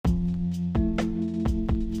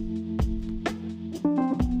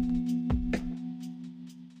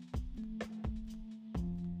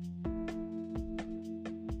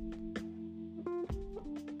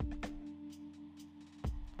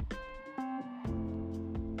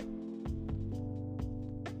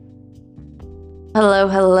Hello,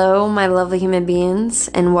 hello, my lovely human beings,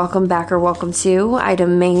 and welcome back or welcome to Ida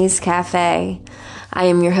May's Cafe. I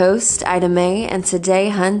am your host, Ida May, and today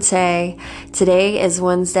is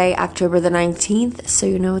Wednesday, October the 19th, so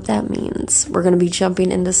you know what that means. We're going to be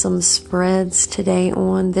jumping into some spreads today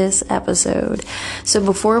on this episode. So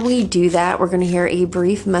before we do that, we're going to hear a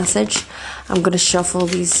brief message. I'm going to shuffle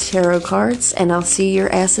these tarot cards, and I'll see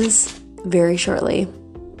your asses very shortly.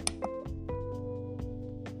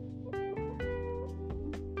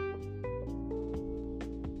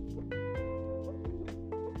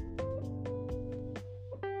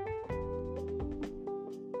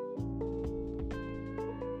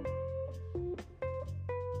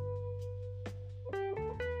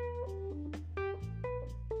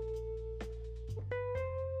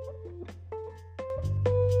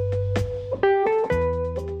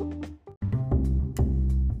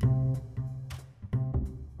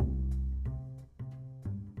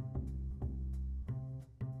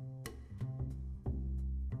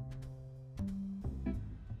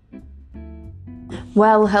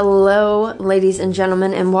 Well, hello, ladies and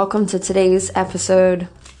gentlemen, and welcome to today's episode.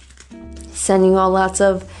 Sending you all lots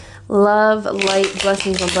of love, light,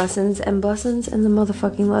 blessings on blessings, and blessings in the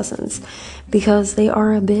motherfucking lessons. Because they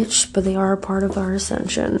are a bitch, but they are a part of our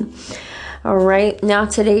ascension. Alright, now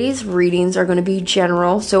today's readings are going to be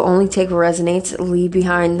general, so only take what resonates, leave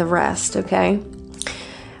behind the rest, okay?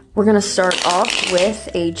 We're going to start off with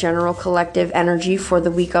a general collective energy for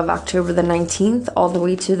the week of October the 19th all the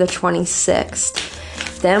way to the 26th.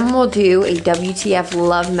 Then we'll do a WTF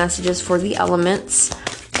love messages for the elements.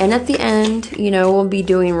 And at the end, we'll be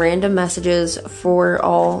doing random messages for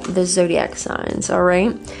all the zodiac signs, all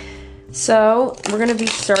right? So we're going to be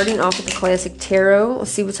starting off with the classic tarot.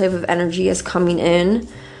 Let's see what type of energy is coming in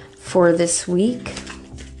for this week.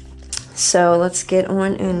 So let's get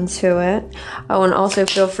on into it. Oh, and also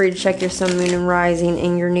feel free to check your sun, moon, and rising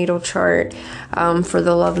in your natal chart for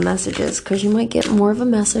the love messages, because you might get more of a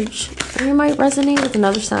message, or you might resonate with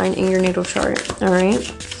another sign in your natal chart. All right.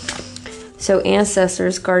 So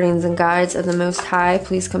ancestors, guardians, and guides of the Most High,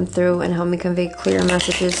 please come through and help me convey clear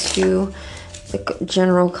messages to the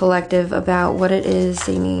general collective about what it is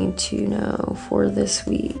they need to know for this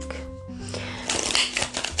week.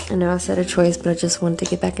 I know I said a choice, but I just wanted to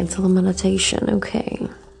get back into the meditation. Okay.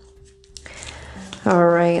 All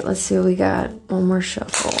right, let's see what we got. One more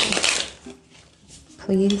shuffle.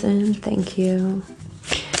 Please and thank you.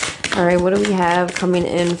 All right, what do we have coming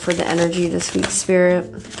in for the energy this week, Spirit?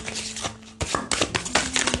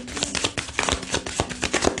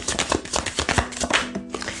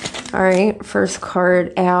 All right, first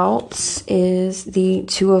card out is the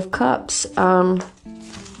Two of Cups.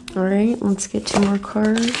 All right, let's get two more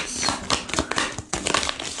cards.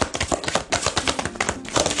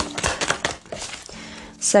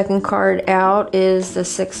 Second card out is the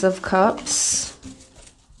Six of Cups.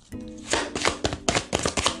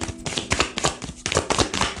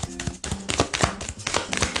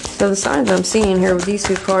 So the signs I'm seeing here with these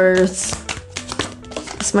two cards,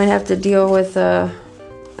 this might have to deal with a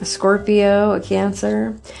Scorpio, a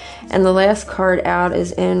Cancer. And the last card out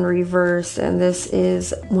is in reverse, and this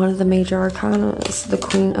is one of the major arcana, the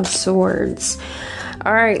Queen of Swords.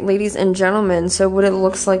 All right, ladies and gentlemen, so what it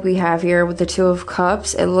looks like we have here with the Two of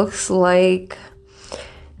Cups, it looks like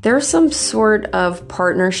there's some sort of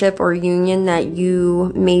partnership or union that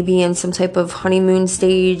you may be in some type of honeymoon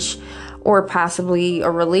stage, or possibly a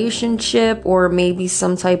relationship, or maybe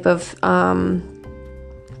some type of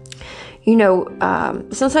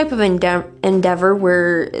some type of endeavor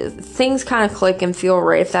where things kind of click and feel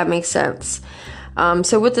right, if that makes sense.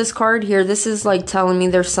 So with this card here, this is like telling me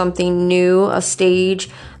there's something new, a stage,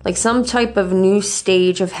 like some type of new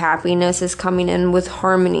stage of happiness is coming in with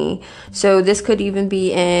harmony. So this could even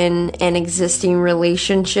be in an existing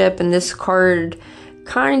relationship, and this card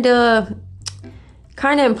kind of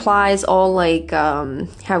implies all like,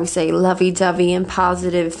 how we say, lovey-dovey and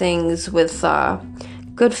positive things with,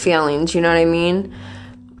 good feelings, you know what I mean?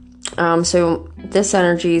 So this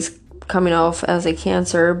energy is coming off as a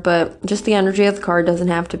Cancer, but just the energy of the card doesn't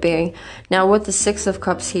have to be. Now with the Six of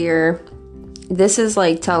Cups here, this is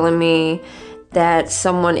like telling me that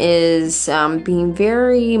someone is being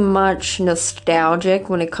very much nostalgic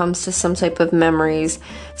when it comes to some type of memories,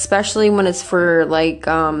 especially when it's for like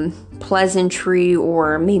pleasantry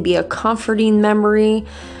or maybe a comforting memory.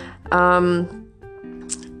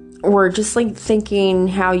 Or just like thinking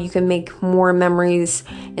how you can make more memories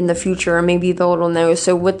in the future, or maybe the little know.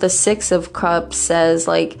 So with the Six of Cups says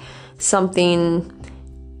like something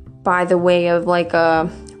by the way of like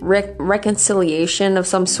a reconciliation of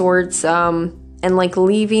some sorts, and like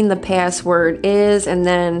leaving the past where it is, and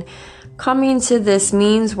then coming to this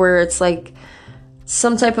means where it's like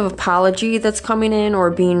some type of apology that's coming in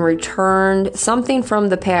or being returned, something from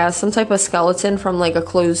the past, some type of skeleton from like a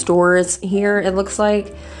closed door is here, it looks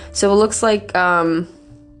like. So it looks like, you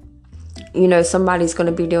know, somebody's going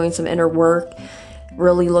to be doing some inner work,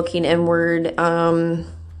 really looking inward, and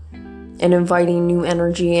inviting new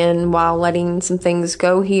energy in while letting some things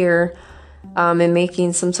go here, and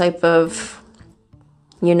making some type of,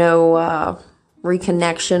 you know,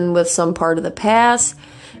 reconnection with some part of the past.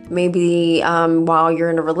 Maybe while you're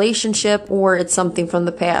in a relationship, or it's something from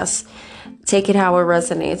the past. Take it how it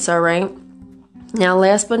resonates, all right? Now,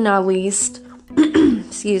 last but not least,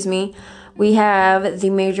 excuse me, we have the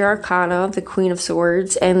Major Arcana, the Queen of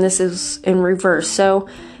Swords, and this is in reverse. So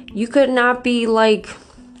you could not be like,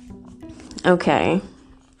 okay,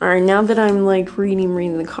 all right, now that I'm like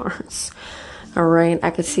reading the cards, all right, I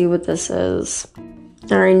could see what this is.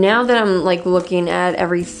 All right, now that I'm like looking at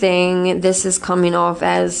everything, this is coming off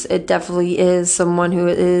as it definitely is someone who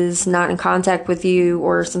is not in contact with you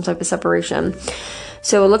or some type of separation.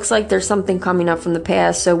 So it looks like there's something coming up from the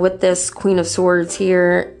past. So with this Queen of Swords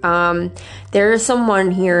here, there is someone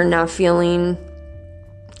here not feeling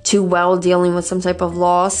too well, dealing with some type of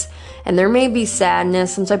loss. And there may be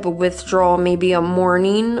sadness, some type of withdrawal, maybe a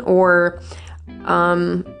mourning, or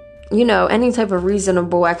you know, any type of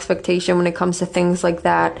reasonable expectation when it comes to things like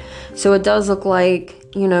that. So it does look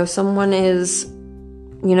like, you know, someone is,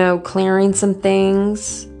 you know, clearing some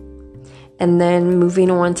things and then moving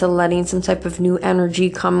on to letting some type of new energy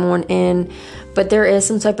come on in. But there is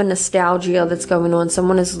some type of nostalgia that's going on.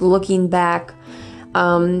 Someone is looking back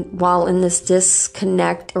while in this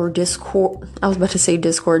disconnect or discord. I was about to say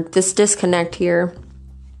discord. This disconnect here.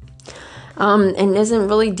 And isn't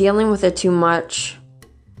really dealing with it too much.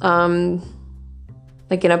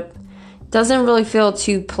 Like doesn't really feel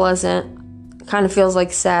too pleasant. Kind of feels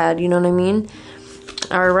like sad, you know what I mean?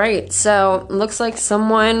 All right, so looks like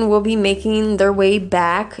someone will be making their way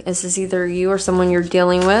back. This is either you or someone you're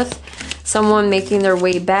dealing with. Someone making their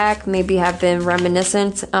way back, maybe have been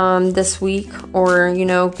reminiscent this week, or, you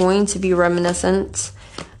know, going to be reminiscent,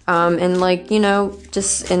 and like, you know,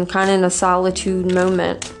 just in kind of in a solitude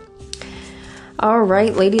moment. All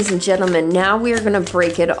right, ladies and gentlemen, now we are going to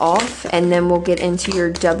break it off, and then we'll get into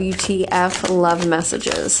your WTF love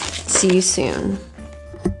messages. See you soon.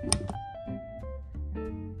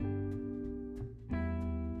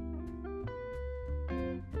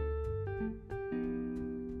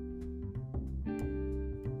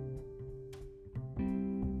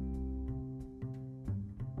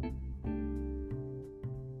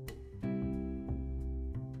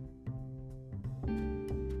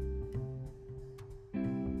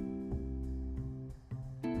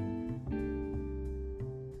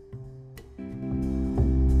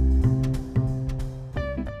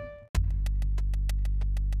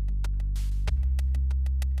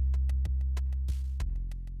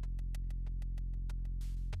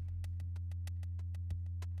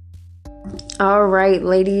 All right,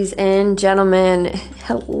 ladies and gentlemen,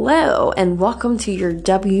 hello and welcome to your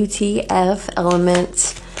WTF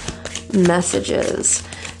element messages.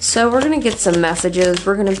 So we're going to get some messages.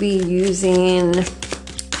 We're going to be using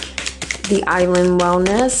the Island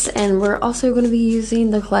Wellness, and we're also going to be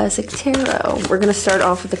using the Classic Tarot. We're going to start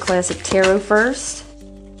off with the Classic Tarot first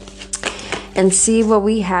and see what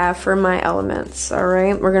we have for my elements. All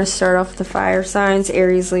right, we're going to start off with the fire signs,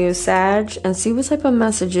 Aries, Leo, Sag, and see what type of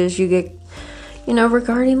messages you get, you know,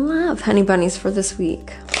 regarding love, honey bunnies, for this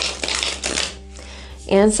week.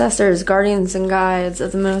 Ancestors, guardians, and guides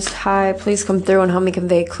of the Most High, please come through and help me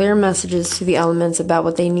convey clear messages to the elements about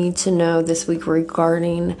what they need to know this week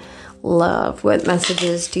regarding love. What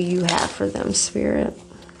messages do you have for them, Spirit?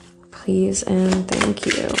 Please and thank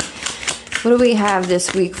you. What do we have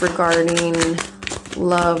this week regarding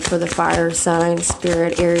love for the fire sign,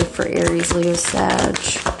 Spirit, for Aries, Leo, Sag?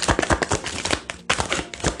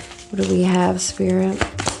 What do we have, Spirit?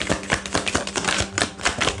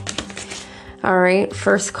 All right,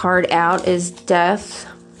 first card out is Death.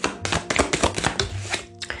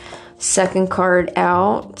 Second card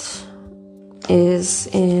out is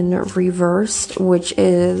in reversed, which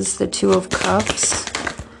is the Two of Cups.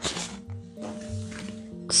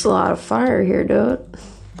 It's a lot of fire here, dude.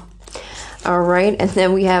 All right, and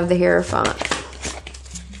then we have the Hierophant.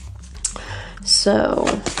 So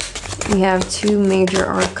we have two major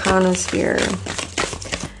arcanas here.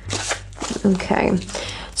 Okay,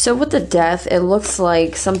 so with the Death, it looks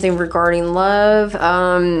like something regarding love.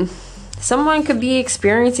 Someone could be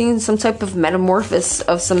experiencing some type of metamorphosis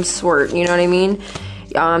of some sort, you know what I mean?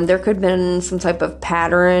 There could have been some type of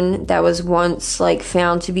pattern that was once like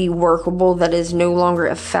found to be workable that is no longer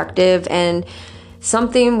effective, and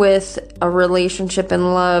something with a relationship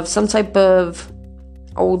and love, some type of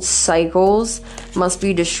old cycles must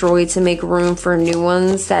be destroyed to make room for new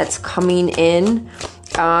ones that's coming in.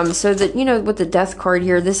 So that, you know, with the Death card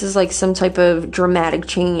here, this is like some type of dramatic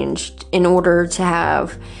change in order to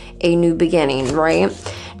have a new beginning, right?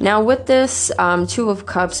 Now with this Two of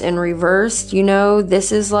Cups in reversed, you know,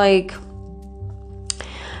 this is like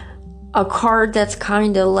a card that's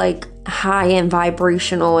kind of like high and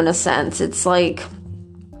vibrational in a sense. It's like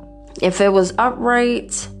if it was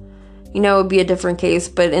upright, you know, it would be a different case.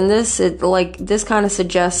 But in this, it like this kind of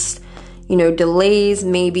suggests, you know, delays,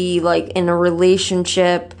 maybe like in a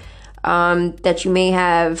relationship that you may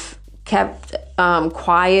have kept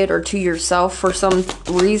quiet or to yourself for some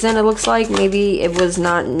reason. It looks like maybe it was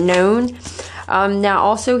not known. Now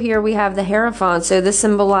also here we have the Hierophant. So this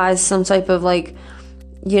symbolized some type of like,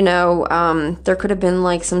 you know, there could have been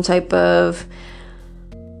like some type of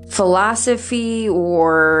philosophy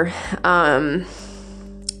or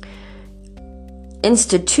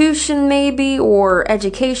institution maybe, or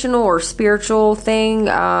educational or spiritual thing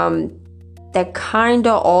that kind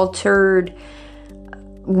of altered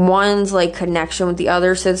one's like connection with the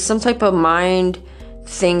other. So some type of mind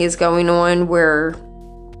thing is going on where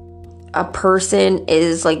a person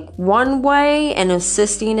is like one way and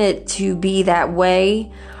assisting it to be that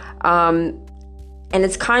way, and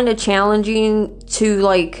it's kind of challenging to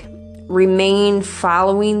like remain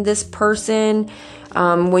following this person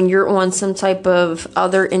when you're on some type of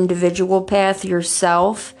other individual path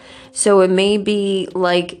yourself. So it may be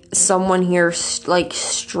like someone here like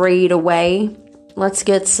strayed away. Let's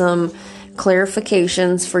get some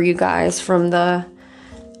clarifications for you guys from the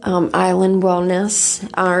Island Wellness.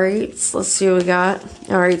 Alright, so let's see what we got.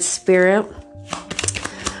 Alright, Spirit.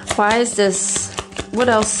 Why is this? What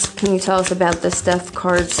else can you tell us about this Death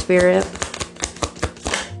card, Spirit?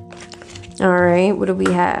 Alright, what do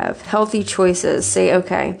we have? Healthy choices. Say,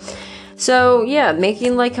 okay. So, yeah,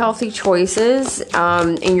 making like healthy choices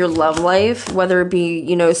in your love life, whether it be,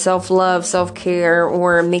 you know, self-love, self-care,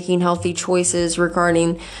 or making healthy choices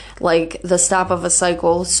regarding like the stop of a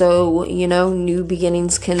cycle. So, you know, new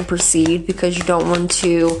beginnings can proceed because you don't want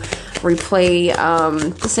to replay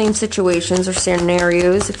the same situations or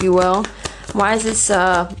scenarios, if you will. Why is this,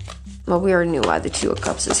 well, we already knew why the Two of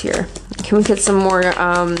Cups is here. Can we get some more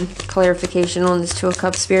clarification on this Two of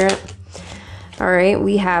Cups, Spirit? Alright,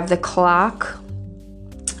 we have the Clock.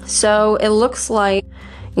 So it looks like,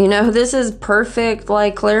 you know, this is perfect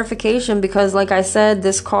like clarification because like I said,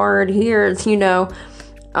 this card here, it's, you know,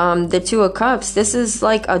 the Two of Cups. This is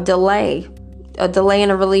like a delay in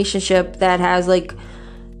a relationship that has like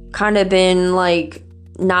kind of been like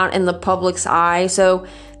not in the public's eye. So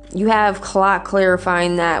you have Clock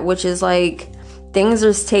clarifying that, which is like things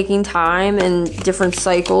are taking time and different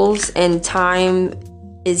cycles, and time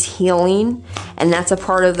is healing, and that's a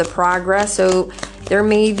part of the progress. So there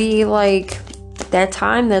may be like that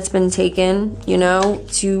time that's been taken, you know,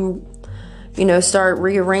 to, you know, start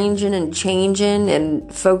rearranging and changing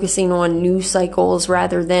and focusing on new cycles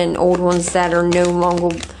rather than old ones that are no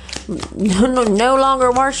longer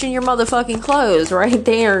washing your motherfucking clothes, right?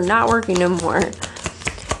 They are not working no more.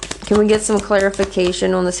 Can we get some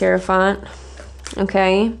clarification on this Hierophant?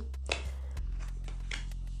 Okay.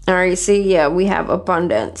 Alright, see, yeah, we have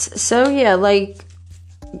abundance. So, yeah, like,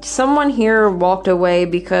 someone here walked away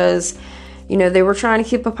because, you know, they were trying to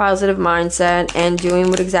keep a positive mindset and doing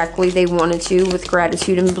what exactly they wanted to with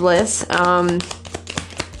gratitude and bliss.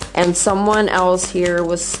 And someone else here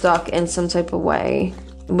was stuck in some type of way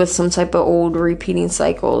with some type of old repeating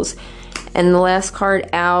cycles. And the last card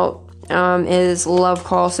out is Love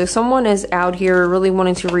Call. So someone is out here really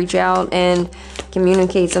wanting to reach out and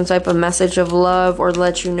communicate some type of message of love, or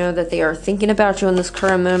let you know that they are thinking about you in this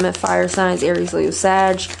current moment. Fire signs, Aries, Leo,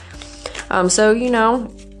 Sag. So, you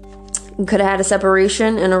know, you could have had a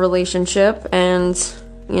separation in a relationship, and,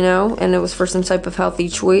 you know, and it was for some type of healthy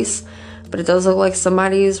choice. But it does look like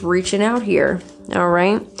somebody's reaching out here. All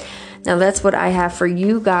right. Now that's what I have for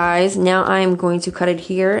you guys. Now I am going to cut it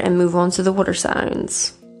here and move on to the water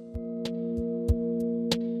signs.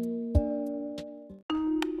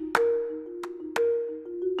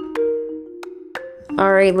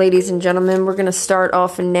 Alright, ladies and gentlemen, we're going to start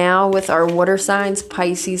off now with our water signs,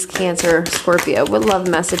 Pisces, Cancer, Scorpio. What love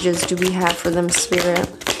messages do we have for them, Spirit,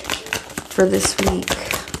 for this week?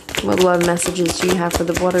 What love messages do you have for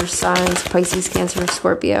the water signs, Pisces, Cancer,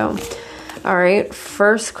 Scorpio? Alright,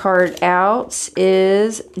 first card out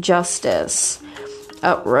is Justice.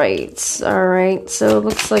 Upright. Alright, so it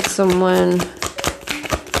looks like someone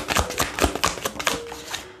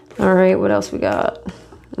All right, what else we got?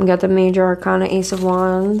 We got the Major Arcana, Ace of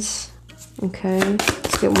Wands. Okay,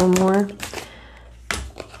 let's get one more.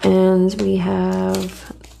 And we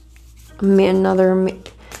have another,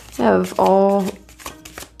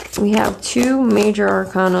 we have two Major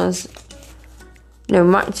Arcanas. No,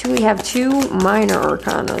 we have two Minor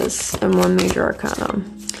Arcanas and one Major Arcana.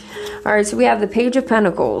 All right, so we have the Page of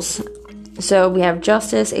Pentacles. So we have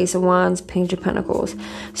Justice, Ace of Wands, Page of Pentacles.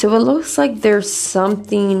 So it looks like there's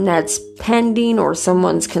something that's pending or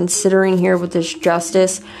someone's considering here with this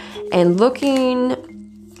Justice and looking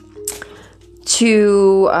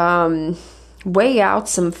to weigh out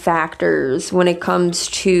some factors when it comes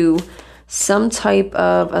to some type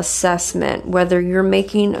of assessment, whether you're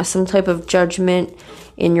making some type of judgment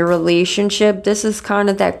in your relationship. This is kind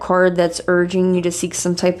of that card that's urging you to seek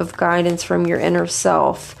some type of guidance from your inner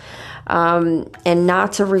self. And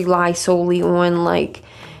not to rely solely on like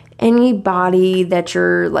anybody that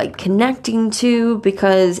you're like connecting to,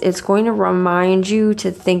 because it's going to remind you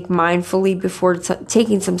to think mindfully before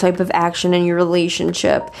taking some type of action in your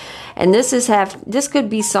relationship. And this could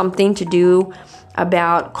be something to do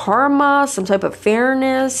about karma, some type of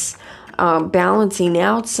fairness, balancing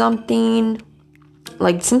out something,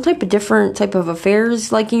 like some type of different type of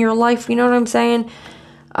affairs like in your life, you know what I'm saying?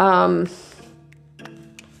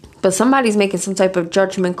 But somebody's making some type of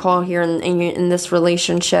judgment call here in this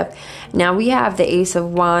relationship. Now we have the Ace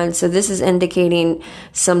of Wands. So this is indicating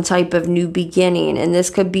some type of new beginning. And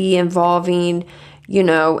this could be involving, you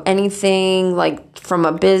know, anything like from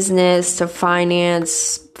a business to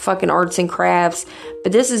finance, fucking arts and crafts.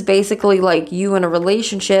 But this is basically like you in a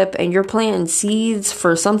relationship and you're planting seeds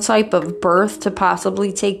for some type of birth to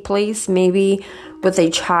possibly take place. Maybe with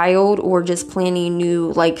a child, or just planting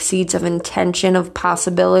new like seeds of intention of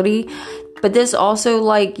possibility. But this also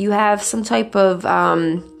like you have some type of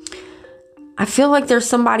I feel like there's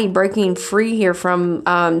somebody breaking free here from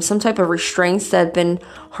some type of restraints that have been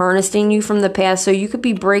harnessing you from the past. So you could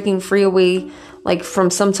be breaking free away like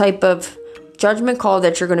from some type of judgment call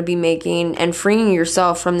that you're going to be making and freeing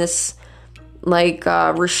yourself from this like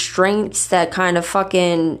restraints that kind of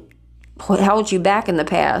fucking held you back in the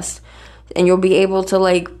past. And you'll be able to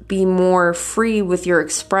like be more free with your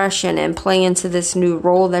expression and play into this new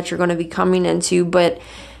role that you're going to be coming into. But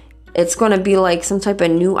it's going to be like some type of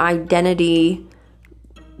new identity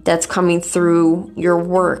that's coming through your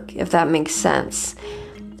work, if that makes sense.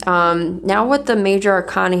 Now with the Major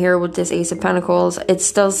Arcana here with this Ace of Pentacles,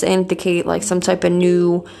 it does indicate like some type of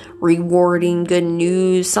new rewarding good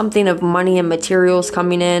news, something of money and materials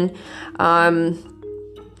coming in.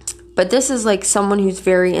 But this is like someone who's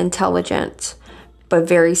very intelligent, but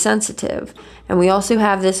very sensitive. And we also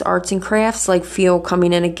have this arts and crafts like feel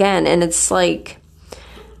coming in again. And it's like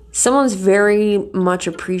someone's very much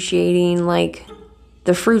appreciating like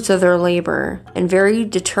the fruits of their labor and very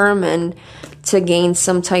determined to gain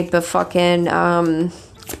some type of fucking,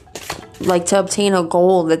 like to obtain a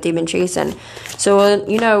goal that they've been chasing. So,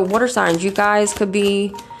 you know, water signs, you guys could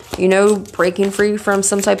be, you know, breaking free from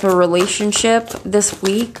some type of relationship this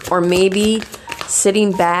week, or maybe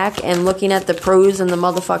sitting back and looking at the pros and the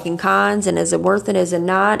motherfucking cons, and is it worth it, is it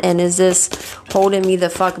not, and is this holding me the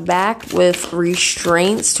fuck back with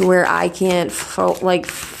restraints to where I can't like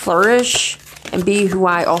flourish and be who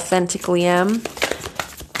I authentically am.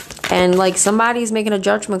 And like somebody's making a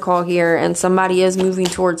judgment call here, and somebody is moving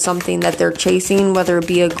towards something that they're chasing, whether it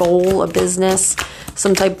be a goal, a business,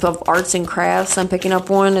 some type of arts and crafts. I'm picking up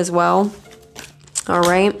one as well. All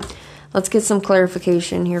right, let's get some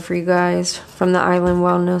clarification here for you guys from the Island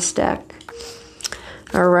Wellness deck.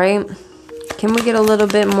 All right, can we get a little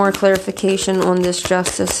bit more clarification on this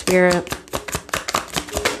Justice Spirit?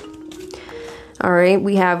 All right,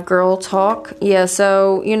 we have girl talk. Yeah,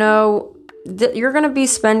 so, you know, you're going to be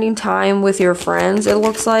spending time with your friends, it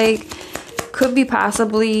looks like. Could be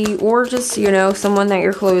possibly, or just, you know, someone that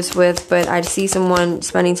you're close with. But I see someone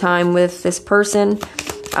spending time with this person.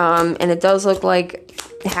 And it does look like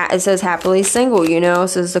it says happily single, you know.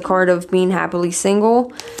 So it's the card of being happily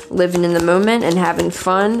single, living in the moment and having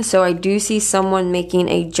fun. So I do see someone making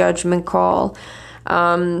a judgment call.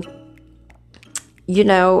 You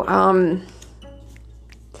know,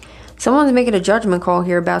 someone's making a judgment call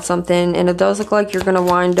here about something, and it does look like you're going to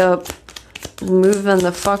wind up moving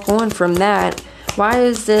the fuck on from that. Why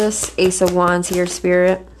is this Ace of Wands here,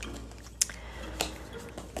 Spirit?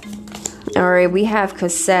 Alright, we have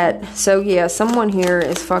cassette. So, yeah, someone here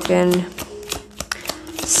is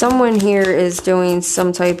doing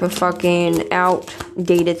some type of fucking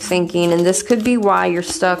outdated thinking, and this could be why you're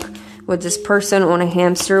stuck with this person on a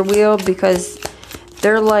hamster wheel, because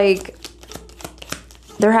they're like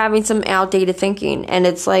they're having some outdated thinking, and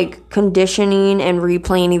it's like conditioning and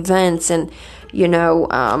replaying events, and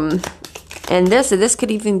and this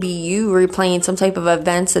could even be you replaying some type of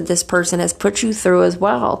events that this person has put you through as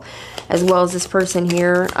well as this person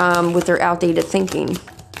here with their outdated thinking.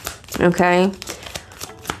 Okay.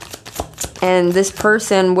 And this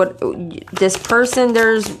person, there's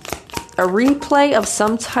a replay of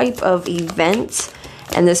some type of event,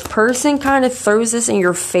 and this person kind of throws this in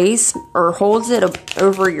your face or holds it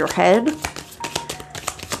over your head.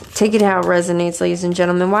 Take it how it resonates, ladies and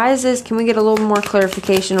gentlemen. Why is this? Can we get a little more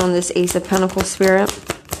clarification on this Ace of Pentacles spirit?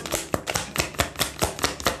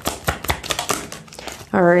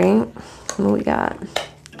 All right. What we got?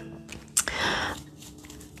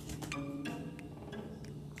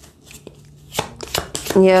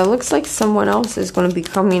 Yeah, it looks like someone else is going to be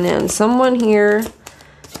coming in. Someone here...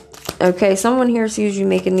 Okay, someone here sees you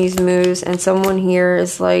making these moves, and someone here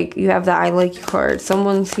is like, you have the I like you card.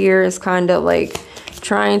 Someone here is kind of like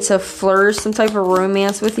trying to flourish some type of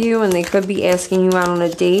romance with you, and they could be asking you out on a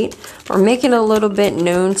date or making a little bit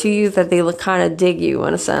known to you that they kind of dig you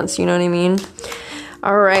in a sense. You know what I mean?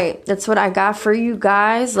 All right, that's what I got for you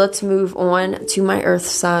guys. Let's move on to my earth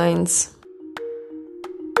signs.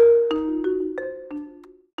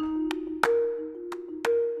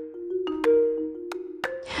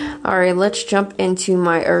 All right, let's jump into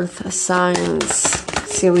my earth signs.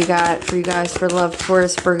 See what we got for you guys for love,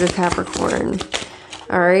 Taurus, Virgo, Capricorn.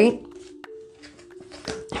 All right.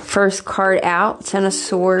 First card out, Ten of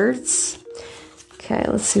Swords. Okay,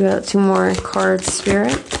 let's see about 2 more cards,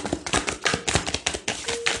 Spirit.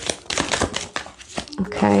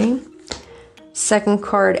 Okay. Second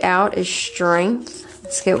card out is Strength.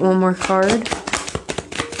 Let's get 1 more card.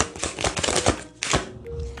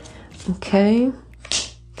 Okay.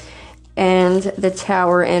 And the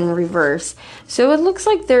Tower in reverse. So it looks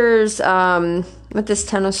like there's, with this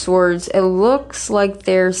Ten of Swords, it looks like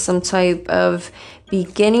there's some type of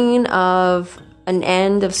beginning of an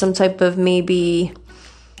end of some type of maybe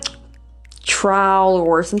trial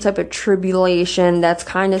or some type of tribulation that's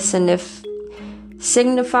kind of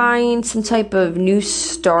signifying some type of new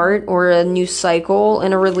start or a new cycle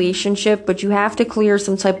in a relationship, but you have to clear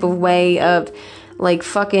some type of way of like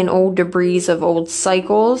fucking old debris of old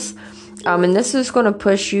cycles. And this is going to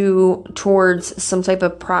push you towards some type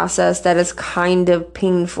of process that is kind of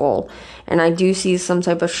painful. And I do see some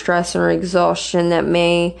type of stress or exhaustion that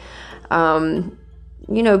may,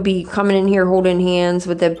 be coming in here holding hands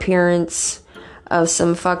with the appearance of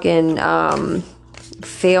some fucking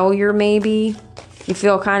failure maybe. You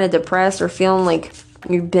feel kind of depressed or feeling like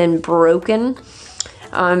you've been broken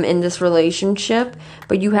in this relationship.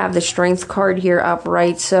 But you have the Strength card here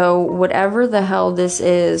upright. So whatever the hell this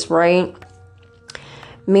is, right?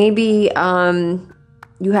 Maybe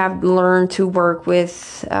you have learned to work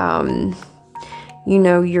with,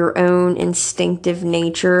 your own instinctive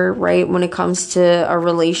nature, right? When it comes to a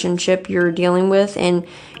relationship you're dealing with, and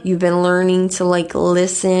you've been learning to like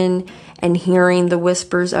listen and hearing the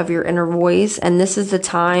whispers of your inner voice. And this is the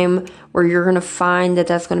time where you're going to find that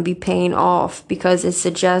that's going to be paying off, because it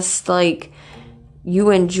suggests like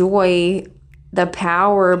you enjoy the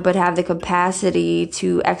power but have the capacity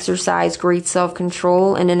to exercise great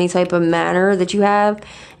self-control in any type of manner that you have.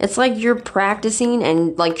 It's like you're practicing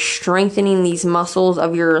and like strengthening these muscles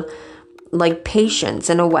of your like patience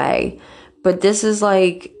in a way. But this is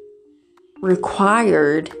like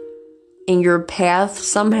required in your path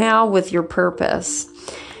somehow with your purpose.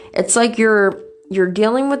 It's like you're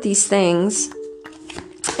dealing with these things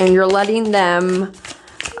and you're letting them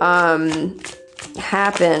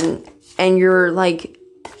happen, and you're like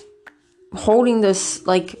holding this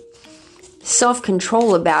like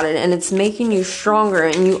self-control about it, and it's making you stronger.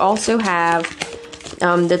 And you also have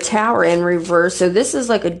the Tower in reverse. So this is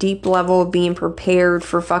like a deep level of being prepared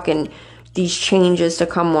for fucking these changes to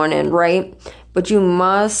come on in, right? But you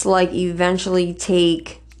must like eventually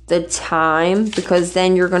take the time, because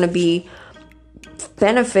then you're going to be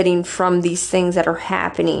benefiting from these things that are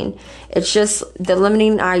happening. It's just the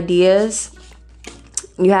limiting ideas.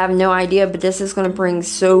 You have no idea, but this is going to bring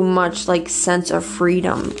so much like sense of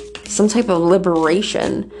freedom, some type of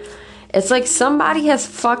liberation. It's like somebody has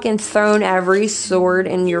fucking thrown every sword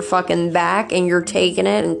in your fucking back, and you're taking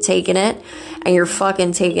it and taking it, and you're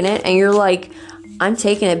fucking taking it, and you're like, I'm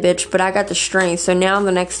taking it, bitch, but I got the strength. So now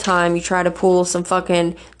the next time you try to pull some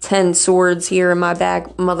fucking 10 swords here in my back,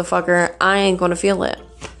 motherfucker, I ain't gonna feel it.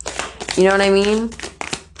 You know what I mean?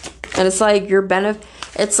 And it's like your benefit.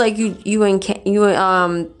 It's like you went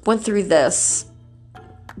through this,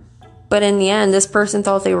 but in the end, this person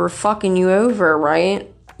thought they were fucking you over,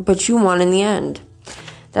 right? But you won in the end.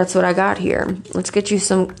 That's what I got here. Let's get you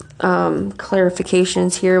some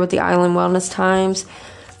clarifications here with the Island Wellness Times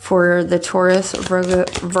for the Taurus,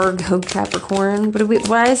 Virgo, Capricorn.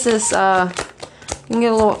 Why is this? You can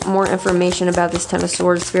get a little more information about this Ten of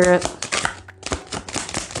Swords, Spirit.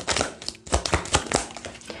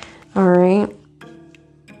 All right.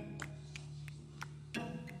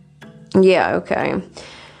 Yeah, okay.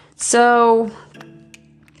 So,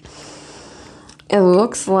 it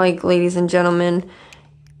looks like, ladies and gentlemen,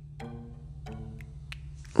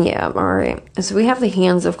 yeah, alright. So we have the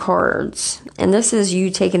Hands of Cards. And this is you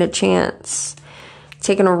taking a chance.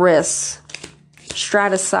 Taking a risk.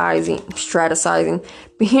 Strategizing.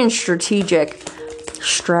 Being strategic.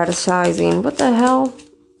 Strategizing. What the hell?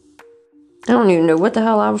 I don't even know what the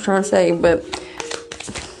hell I was trying to say, but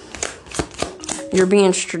you're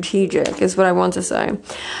being strategic is what I want to say.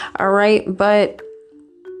 Alright, but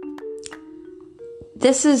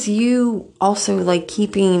this is you also, like,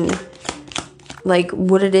 keeping, like,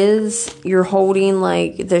 what it is you're holding,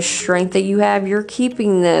 like, the strength that you have, you're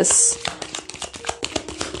keeping this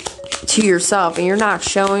to yourself, and you're not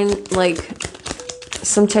showing, like,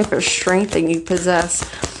 some type of strength that you possess.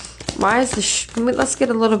 Why is this? Let's get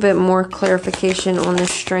a little bit more clarification on this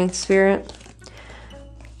strength, Spirit.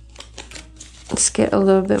 Let's get a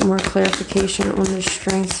little bit more clarification on this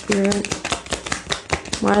strength, Spirit.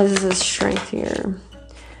 Why is this strength here?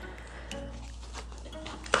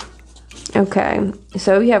 Okay,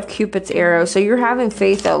 so we have Cupid's arrow. So you're having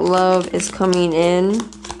faith that love is coming in.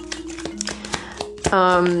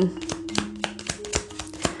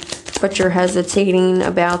 But you're hesitating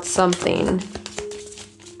about something.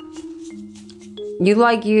 You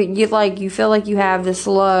feel like you have this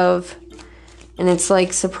love, and it's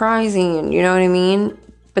like surprising, you know what I mean?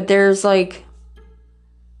 But there's like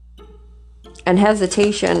an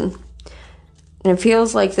hesitation. And it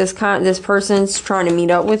feels like this person's trying to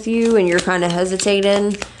meet up with you, and you're kind of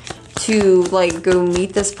hesitating to, like, go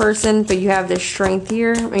meet this person, but you have this strength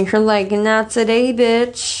here, and you're like, not today,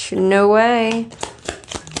 bitch. No way.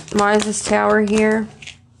 Why is this Tower here?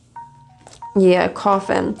 Yeah,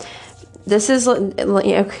 Coffin. This is,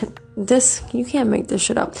 this, you can't make this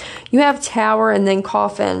shit up. You have Tower and then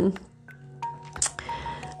Coffin.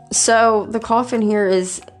 So, the Coffin here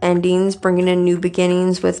is endings, bringing in new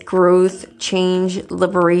beginnings with growth, change,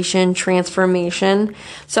 liberation, transformation.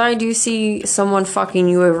 So, I do see someone fucking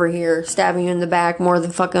you over here, stabbing you in the back more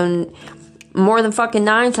than fucking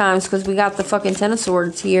 9 times, because we got the fucking Ten of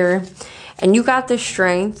Swords here. And you got this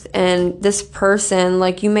strength, and this person,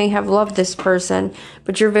 like, you may have loved this person,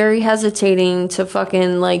 but you're very hesitating to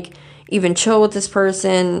fucking, like, even chill with this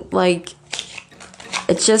person. Like,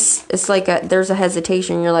 it's like there's a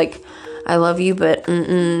hesitation. You're like, I love you, but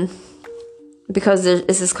because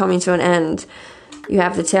this is coming to an end. You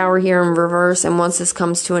have the Tower here in reverse, and once this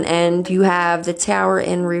comes to an end, you have the Tower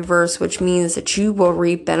in reverse, which means that you will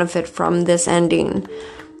reap benefit from this ending.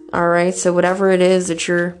 Alright, so whatever it is that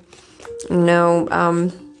you're,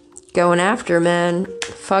 going after, man,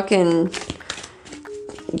 fucking,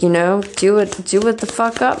 do it the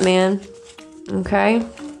fuck up, man. Okay?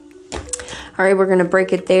 Alright, we're going to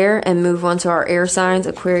break it there and move on to our air signs,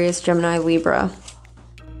 Aquarius, Gemini, Libra.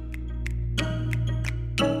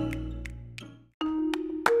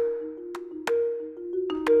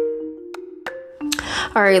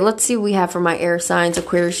 Alright, let's see what we have for my air signs,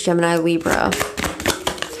 Aquarius, Gemini, Libra.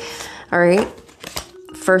 Alright,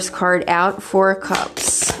 first card out, Four of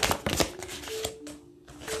Cups.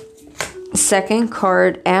 Second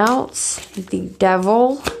card out, the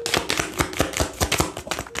Devil.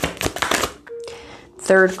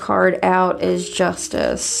 Third card out is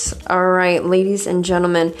Justice. Alright, ladies and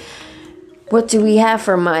gentlemen, what do we have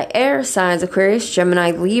for my air signs, Aquarius,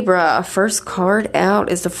 Gemini, Libra? First card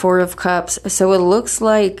out is the Four of Cups. So it looks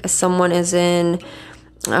like someone is in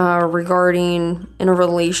a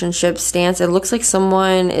relationship stance. It looks like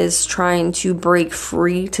someone is trying to break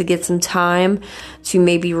free to get some time to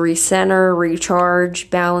maybe recenter, recharge,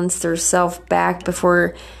 balance their self back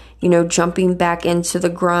before, jumping back into the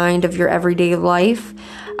grind of your everyday life.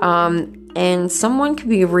 And someone could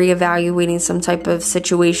be reevaluating some type of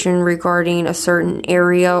situation regarding a certain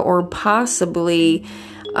area, or possibly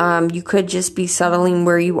you could just be settling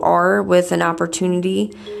where you are with an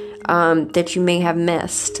opportunity that you may have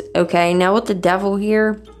missed. Okay, now with the Devil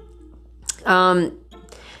here,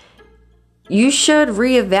 you should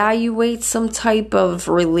reevaluate some type of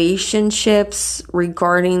relationships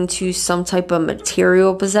regarding to some type of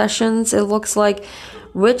material possessions, it looks like,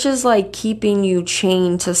 which is like keeping you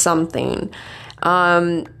chained to something.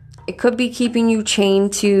 It could be keeping you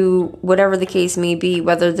chained to whatever the case may be,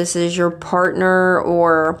 whether this is your partner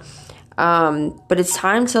or But it's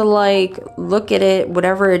time to like look at it,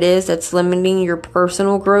 whatever it is that's limiting your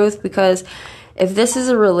personal growth, because if this is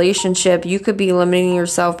a relationship, you could be limiting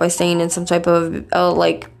yourself by staying in some type of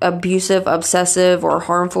like abusive, obsessive, or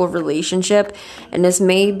harmful relationship. And this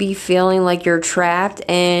may be feeling like you're trapped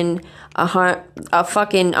in a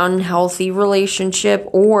fucking unhealthy relationship,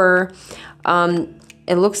 or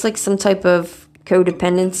it looks like some type of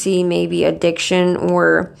codependency, maybe addiction,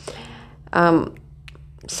 or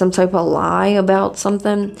some type of lie about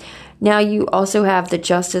something. Now you also have the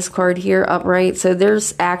Justice card here upright. So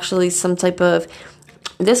there's actually some type of,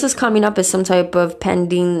 this is coming up as some type of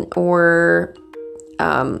pending or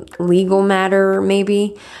legal matter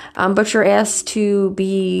maybe. But you're asked to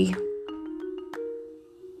be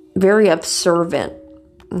very observant,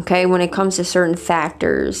 okay, when it comes to certain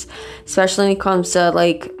factors, especially when it comes to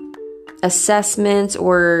like assessments,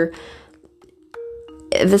 or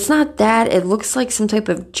if it's not that, it looks like some type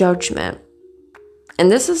of judgment.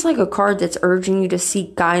 And this is like a card that's urging you to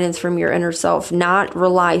seek guidance from your inner self, not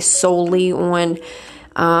rely solely on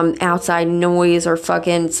outside noise or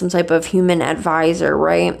fucking some type of human advisor,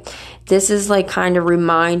 right? This is like kind of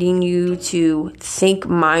reminding you to think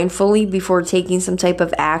mindfully before taking some type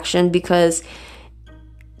of action, because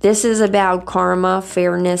this is about karma,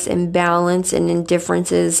 fairness, and balance, and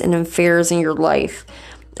indifferences and affairs in your life.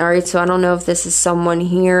 All right, so I don't know if this is someone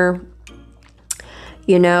here,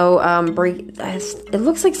 you know, it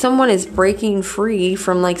looks like someone is breaking free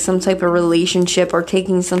from like some type of relationship, or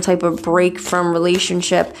taking some type of break from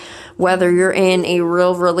relationship, whether you're in a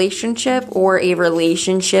real relationship or a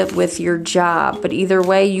relationship with your job. But either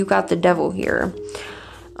way, you got the devil here.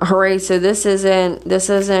 All right, so this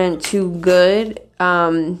isn't too good,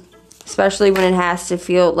 especially when it has to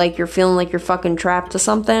feel like you're feeling like you're fucking trapped to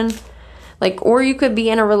something. Like, or you could be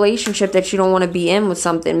in a relationship that you don't want to be in with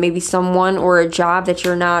something. Maybe someone or a job that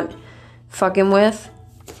you're not fucking with.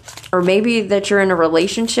 Or maybe that you're in a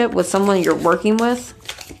relationship with someone you're working with.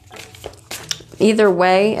 Either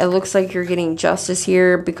way, it looks like you're getting justice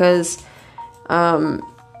here, because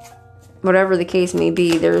whatever the case may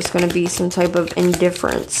be, there's going to be some type of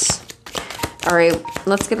indifference. Alright,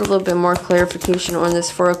 let's get a little bit more clarification on this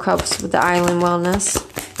Four of Cups with the Island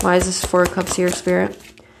Wellness. Why is this Four of Cups here, Spirit?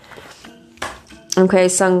 Okay,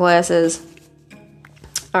 sunglasses.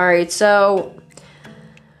 Alright, so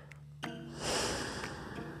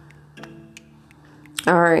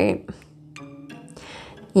alright.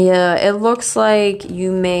 Yeah, it looks like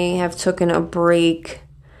you may have taken a break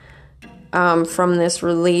from this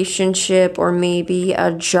relationship, or maybe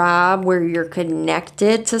a job where you're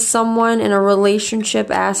connected to someone in a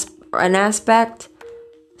relationship aspect.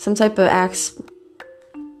 Some type of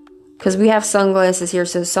because we have sunglasses here,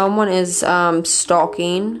 so someone is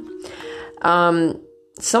stalking.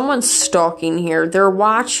 Someone's stalking here. They're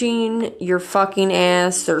watching your fucking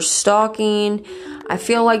ass. They're stalking. I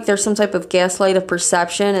feel like there's some type of gaslight of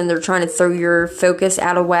perception, and they're trying to throw your focus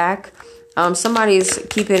out of whack. Somebody's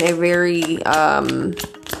keeping a very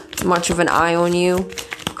much of an eye on you.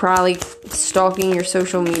 Probably stalking your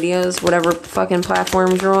social medias, whatever fucking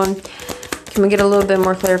platforms you're on. Can we get a little bit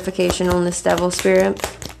more clarification on this devil, Spirit?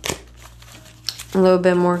 A little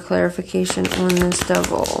bit more clarification on this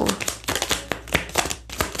devil.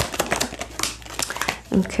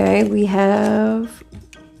 Okay, we have...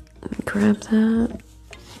 Let me grab that.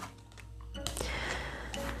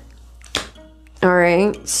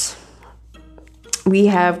 Alright. We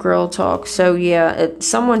have girl talk. So yeah,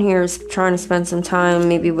 someone here is trying to spend some time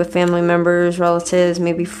maybe with family members, relatives,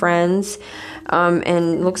 maybe friends.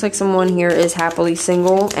 And looks like someone here is happily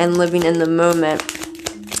single and living in the moment.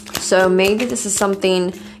 So maybe this is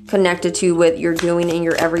something connected to what you're doing in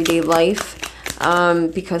your everyday life.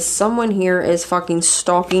 Because someone here is fucking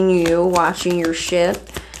stalking you, watching your shit.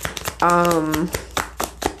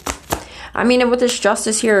 I mean, with this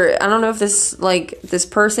justice here, I don't know if this, like, this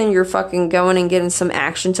person, you're fucking going and getting some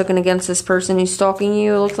action taken against this person who's stalking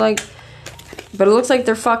you, it looks like. But it looks like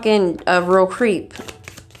they're fucking a real creep.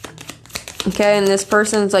 Okay, and this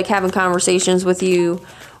person's, like, having conversations with you,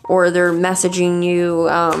 or they're messaging you,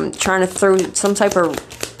 trying to throw some type of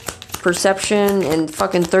perception and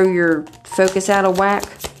fucking throw your focus out of whack.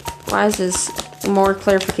 Why is this more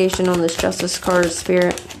clarification on this Justice card,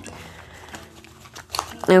 Spirit?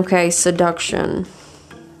 Okay, seduction.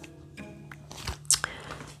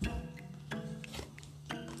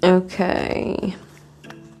 Okay.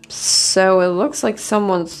 So it looks like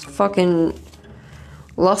someone's fucking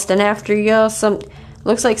lusting after you.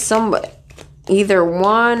 Looks like either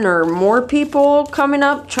one or more people coming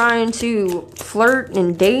up trying to flirt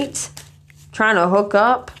and date, trying to hook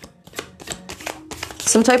up.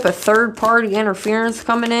 Some type of third party interference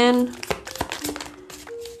coming in.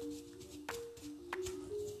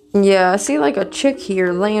 Yeah, I see like a chick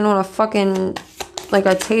here laying on a fucking, like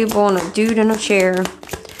a table and a dude in a chair.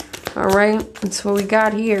 Alright, that's what we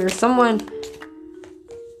got here. Someone,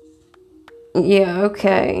 yeah,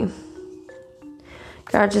 okay.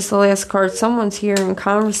 Got just the last card. Someone's here and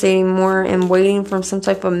conversating more and waiting for some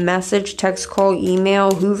type of message, text, call,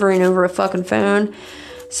 email, hoovering over a fucking phone.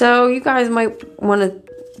 So you guys might want to,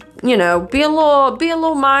 you know, be a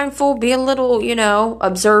little mindful, be a little, you know,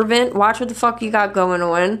 observant. Watch what the fuck you got going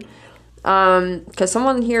on. Because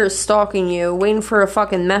someone here is stalking you, waiting for a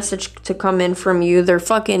fucking message to come in from you. They're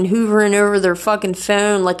fucking hoovering over their fucking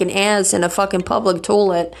phone like an ass in a fucking public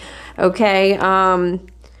toilet. Okay,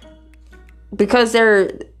 because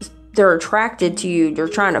they're attracted to you. They're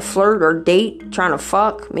trying to flirt or date, trying to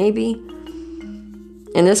fuck, maybe.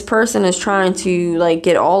 And this person is trying to, like,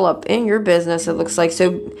 get all up in your business, it looks like.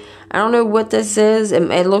 So, I don't know what this is.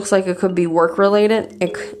 It looks like it could be work-related.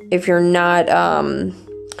 If you're not,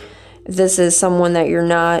 this is someone that you're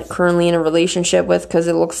not currently in a relationship with, because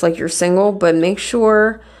it looks like you're single. But make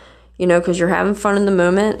sure, you know, because you're having fun in the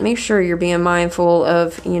moment, make sure you're being mindful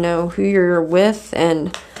of, you know, who you're with,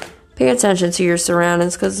 and pay attention to your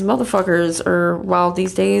surroundings, because motherfuckers are wild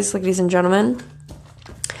these days, ladies and gentlemen.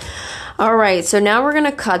 Alright, so now we're going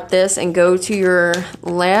to cut this and go to your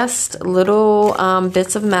last little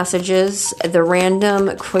bits of messages, the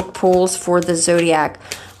random quick pulls for the zodiac.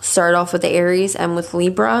 Start off with the Aries and with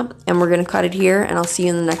Libra, and we're going to cut it here, and I'll see you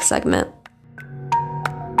in the next segment.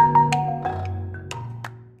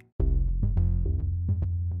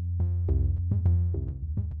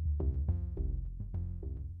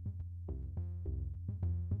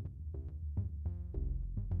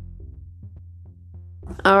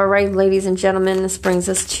 All right, ladies and gentlemen, this brings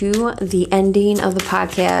us to the ending of the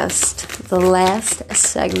podcast, the last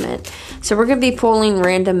segment. So we're going to be pulling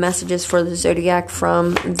random messages for the zodiac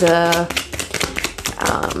from the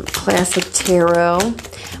classic tarot.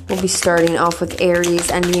 We'll be starting off with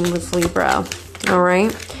Aries, ending with Libra. All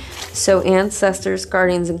right. So ancestors,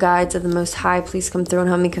 guardians, and guides of the Most High, please come through and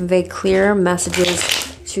help me convey clear messages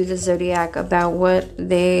to the zodiac about what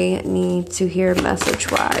they need to hear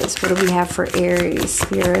message-wise. What do we have for Aries,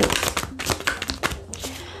 Spirit?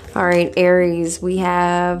 All right, Aries, we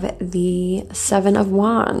have the Seven of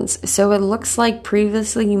Wands. So it looks like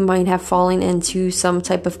previously you might have fallen into some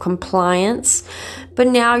type of compliance, but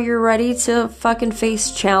now you're ready to fucking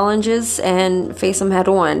face challenges and face them head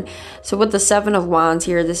on. So with the Seven of Wands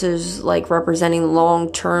here, this is like representing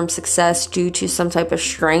long-term success due to some type of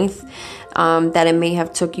strength that it may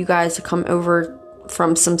have took you guys to come over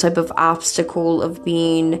from some type of obstacle of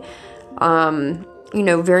being, you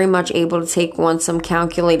know, very much able to take on some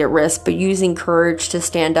calculated risk, but using courage to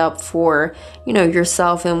stand up for, you know,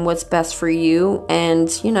 yourself and what's best for you, and,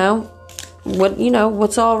 you know,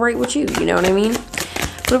 what's all right with you. You know what I mean?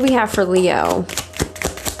 What do we have for Leo?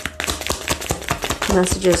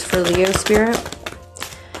 Messages for Leo, Spirit.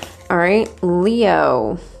 All right,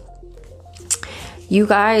 Leo. You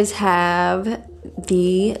guys have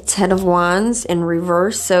the Ten of Wands in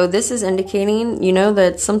reverse. So this is indicating, you know,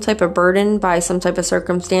 that some type of burden by some type of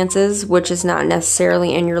circumstances, which is not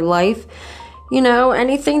necessarily in your life. You know,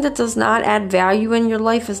 anything that does not add value in your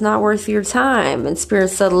life is not worth your time. And Spirit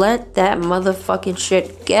said, let that motherfucking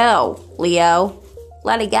shit go, Leo.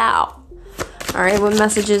 Let it go. All right, what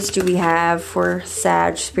messages do we have for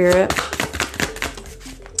Sag, Spirit?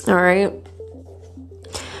 All right.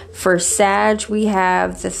 For Sag, we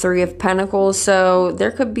have the Three of Pentacles. So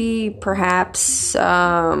there could be perhaps, you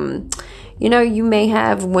know, you may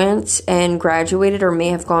have went and graduated, or may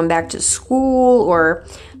have gone back to school, or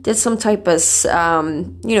did some type of,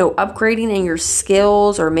 you know, upgrading in your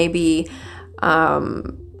skills, or maybe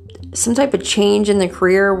some type of change in the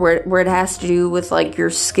career where it has to do with like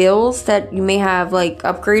your skills, that you may have like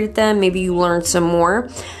upgraded them. Maybe you learned some more,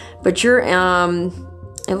 but you're,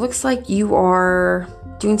 it looks like you are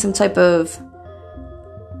doing some type of,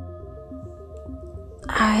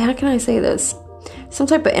 how can I say this? Some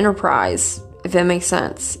type of enterprise, if that makes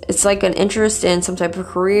sense. It's like an interest in some type of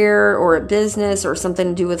career or a business or something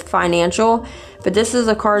to do with financial. But this is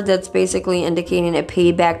a card that's basically indicating a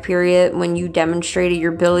payback period when you demonstrated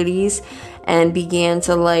your abilities and began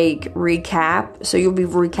to like recap. So you'll be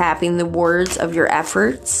recapping the words of your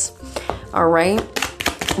efforts. All right.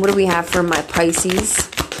 What do we have for my Pisces?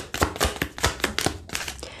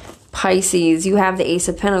 Pisces, you have the Ace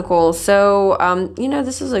of Pentacles. So, you know,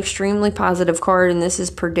 this is an extremely positive card, and this is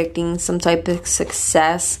predicting some type of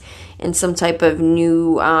success and some type of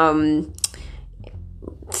new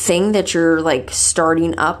thing that you're like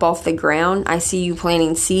starting up off the ground. I see you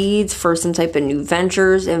planting seeds for some type of new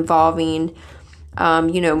ventures involving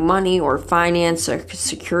money or finance or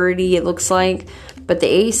security, it looks like. But the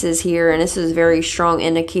ace is here, and this is a very strong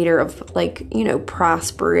indicator of I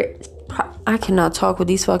cannot talk with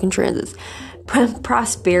these fucking transits.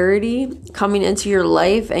 Prosperity coming into your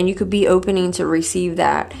life, and you could be opening to receive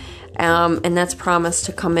that. And that's promised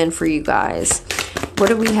to come in for you guys. What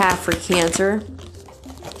do we have for Cancer?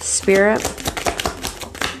 Spirit.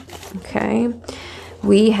 Okay.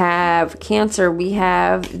 We have Cancer. We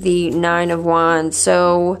have the 9 of Wands.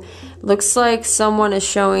 So, looks like someone is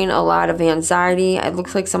showing a lot of anxiety. It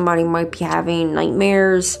looks like somebody might be having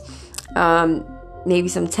nightmares. Maybe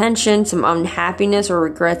some tension, some unhappiness or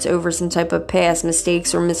regrets over some type of past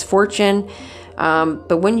mistakes or misfortune.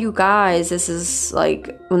 But when you guys, this is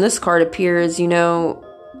like, when this card appears,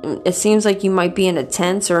 it seems like you might be in a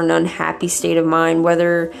tense or an unhappy state of mind,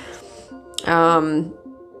 whether,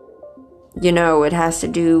 it has to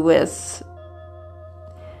do with,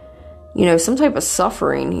 some type of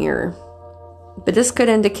suffering here. But this could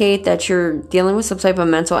indicate that you're dealing with some type of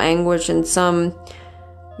mental anguish and some,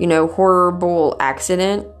 horrible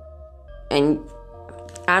accident. And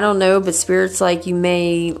I don't know, but Spirit's like you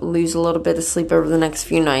may lose a little bit of sleep over the next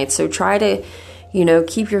few nights. So try to,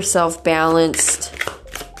 keep yourself balanced.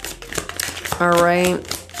 All right.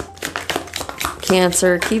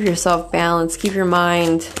 Cancer, keep yourself balanced. Keep your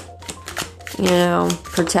mind,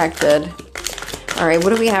 protected. All right,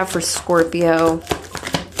 what do we have for Scorpio?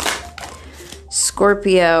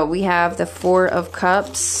 Scorpio, we have the 4 of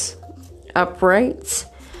Cups upright.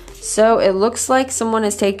 So it looks like someone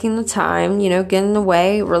is taking the time, getting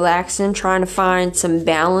away, relaxing, trying to find some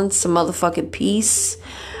balance, some motherfucking peace.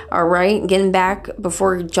 All right, getting back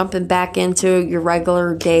before jumping back into your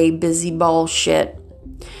regular day busy ball shit.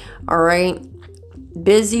 All right,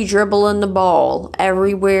 busy dribbling the ball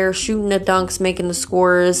everywhere, shooting the dunks, making the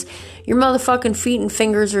scores. Your motherfucking feet and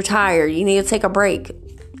fingers are tired. You need to take a break.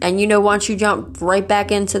 And once you jump right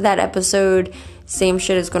back into that episode, same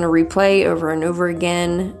shit is going to replay over and over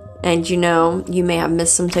again. And you may have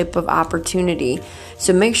missed some type of opportunity.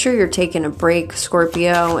 So make sure you're taking a break,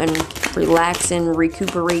 Scorpio, and relaxing,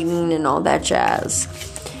 recuperating, and all that jazz.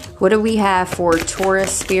 What do we have for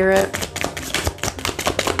Taurus, Spirit?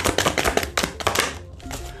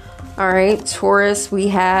 All right, Taurus, we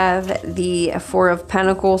have the 4 of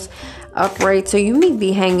Pentacles upright. So you may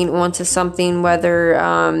be hanging on to something, whether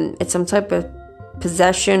it's some type of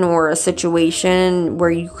possession or a situation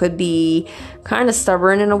where you could be kind of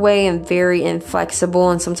stubborn in a way and very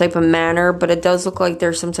inflexible in some type of manner, but it does look like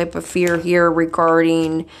there's some type of fear here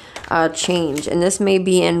regarding change, and this may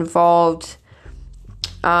be involved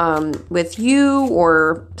with you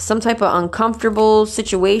or some type of uncomfortable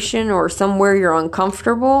situation or somewhere you're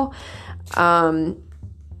uncomfortable.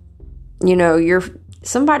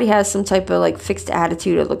 Somebody has some type of fixed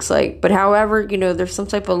attitude, it looks like. But however, there's some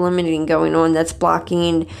type of limiting going on that's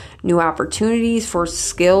blocking new opportunities for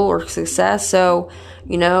skill or success. So,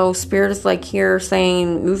 Spirit is here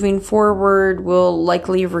saying moving forward will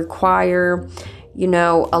likely require,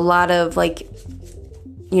 a lot of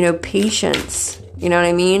patience, you know what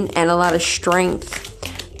I mean? And a lot of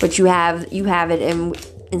strength. But you have it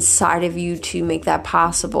inside of you to make that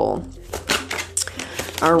possible.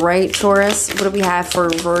 All right, Taurus, what do we have for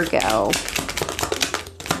Virgo?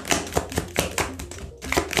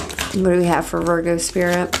 What do we have for Virgo,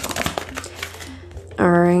 Spirit?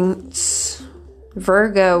 All right.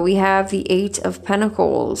 Virgo, we have the 8 of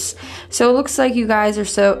Pentacles. So it looks like you guys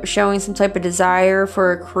are showing some type of desire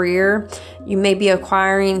for a career. You may be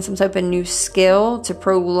acquiring some type of new skill to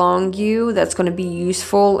prolong you that's going to be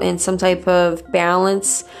useful in some type of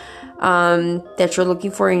balance that you're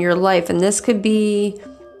looking for in your life. And this could be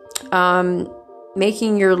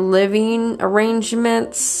making your living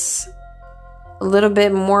arrangements a little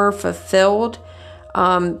bit more fulfilled,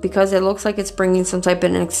 because it looks like it's bringing some type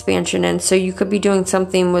of an expansion in. So you could be doing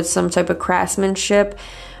something with some type of craftsmanship,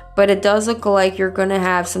 but it does look like you're going to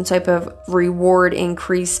have some type of reward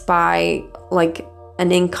increase by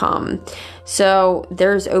an income. So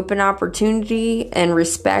there's open opportunity and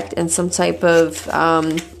respect and some type of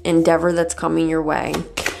endeavor that's coming your way.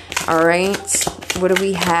 All right, what do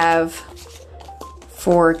we have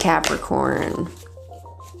for Capricorn?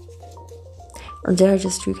 Or did I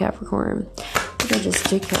just do Capricorn? I just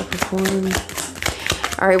did Capricorn.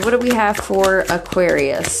 All right, what do we have for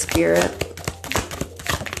Aquarius, Spirit?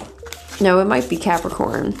 No, it might be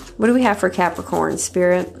Capricorn. What do we have for Capricorn,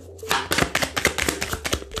 Spirit?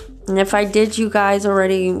 And if I did, you guys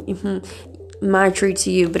already, my treat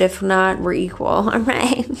to you. But if not, we're equal. All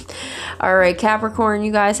right. All right, Capricorn,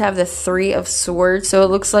 you guys have the 3 of Swords. So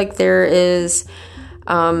it looks like there is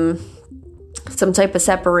some some type of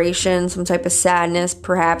separation, some type of sadness,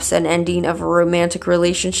 perhaps an ending of a romantic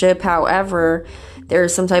relationship. However,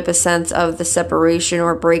 there's some type of sense of the separation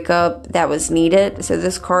or breakup that was needed. So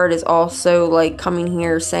this card is also like coming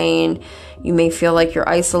here saying you may feel like you're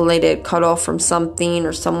isolated, cut off from something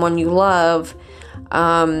or someone you love.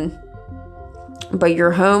 But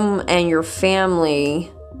your home and your family,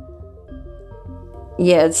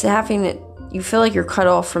 yeah, it's having it. You feel like you're cut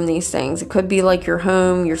off from these things. It could be like your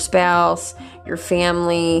home, your spouse, your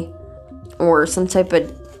family, or some type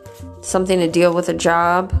of something to deal with a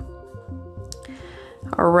job.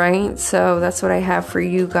 All right, so that's what I have for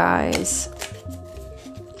you guys.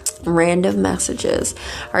 Random messages.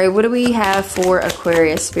 All right, what do we have for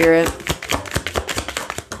Aquarius spirit?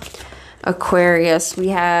 Aquarius, we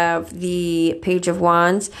have the Page of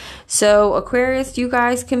Wands. So Aquarius, you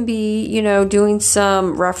guys can be, doing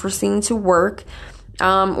some referencing to work,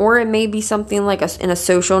 or it may be something like in a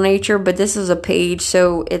social nature, but this is a page,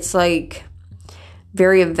 so it's like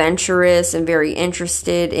very adventurous and very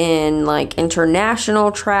interested in like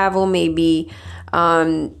international travel, maybe,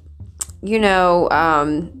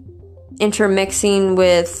 intermixing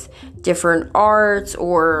with different arts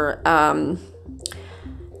or,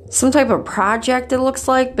 some type of project, it looks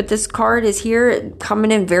like. But this card is here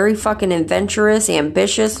coming in very fucking adventurous,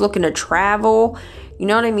 ambitious, looking to travel. You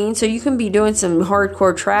know what I mean? So you can be doing some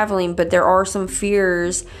hardcore traveling, but there are some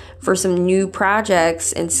fears for some new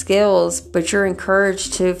projects and skills, but you're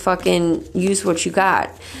encouraged to fucking use what you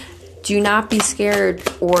got. Do not be scared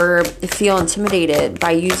or feel intimidated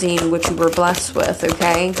by using what you were blessed with,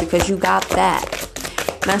 okay? Because you got that.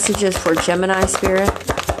 Messages for Gemini spirit.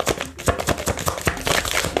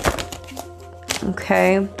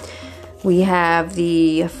 Okay, we have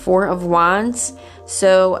the Four of Wands.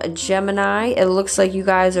 So Gemini, it looks like you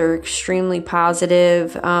guys are extremely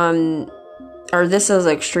positive, or this is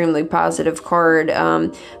an extremely positive card,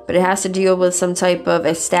 but it has to deal with some type of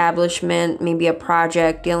establishment, maybe a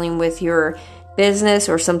project dealing with your business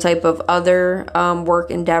or some type of other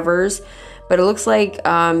work endeavors. But it looks like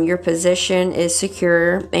your position is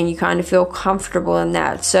secure and you kind of feel comfortable in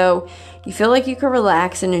that. So you feel like you can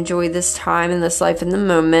relax and enjoy this time and this life in the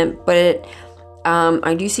moment. But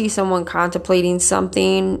I do see someone contemplating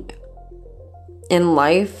something in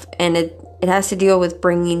life, and it has to deal with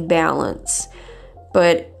bringing balance,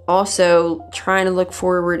 but also trying to look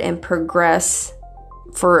forward and progress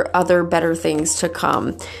for other better things to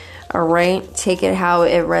come. All right, take it how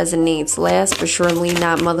it resonates. Last but surely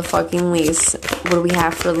not motherfucking least, what do we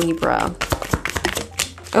have for Libra?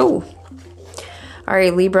 Oh, all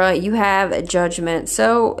right, Libra, you have a Judgment.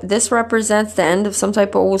 So this represents the end of some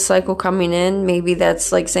type of old cycle coming in. Maybe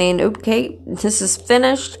that's like saying, okay, this is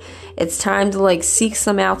finished. It's time to like seek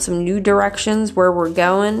some new directions where we're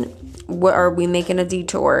going. What are we making a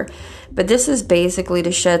detour? But this is basically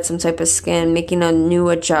to shed some type of skin, making a new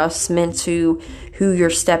adjustment to who you're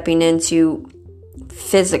stepping into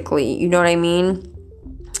physically. You know what I mean?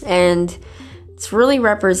 And it's really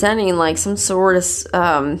representing like some sort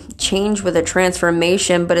of change with a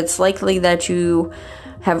transformation, but it's likely that you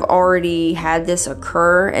have already had this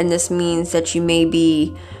occur, and this means that you may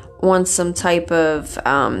be on some type of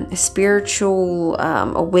spiritual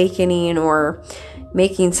awakening or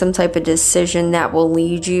making some type of decision that will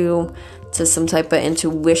lead you to some type of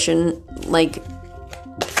intuition, like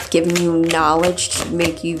giving you knowledge to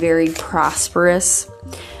make you very prosperous.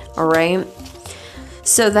 All right.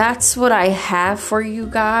 So that's what I have for you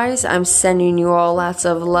guys. I'm sending you all lots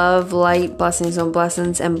of love, light, blessings on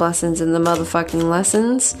blessings, and blessings in the motherfucking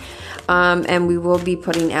lessons. And we will be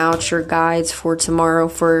putting out your guides for tomorrow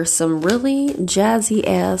for some really jazzy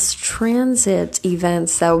ass transit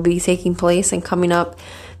events that will be taking place and coming up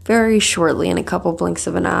very shortly in a couple blinks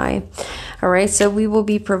of an eye. All right, so we will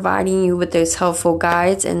be providing you with those helpful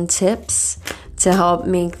guides and tips to help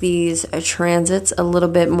make these transits a little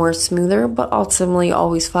bit more smoother, but ultimately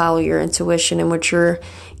always follow your intuition and what you're,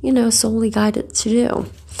 solely guided to do.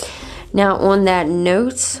 Now, on that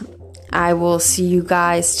note, I will see you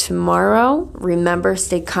guys tomorrow. Remember,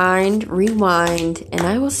 stay kind, rewind, and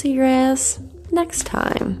I will see your ass next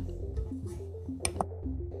time.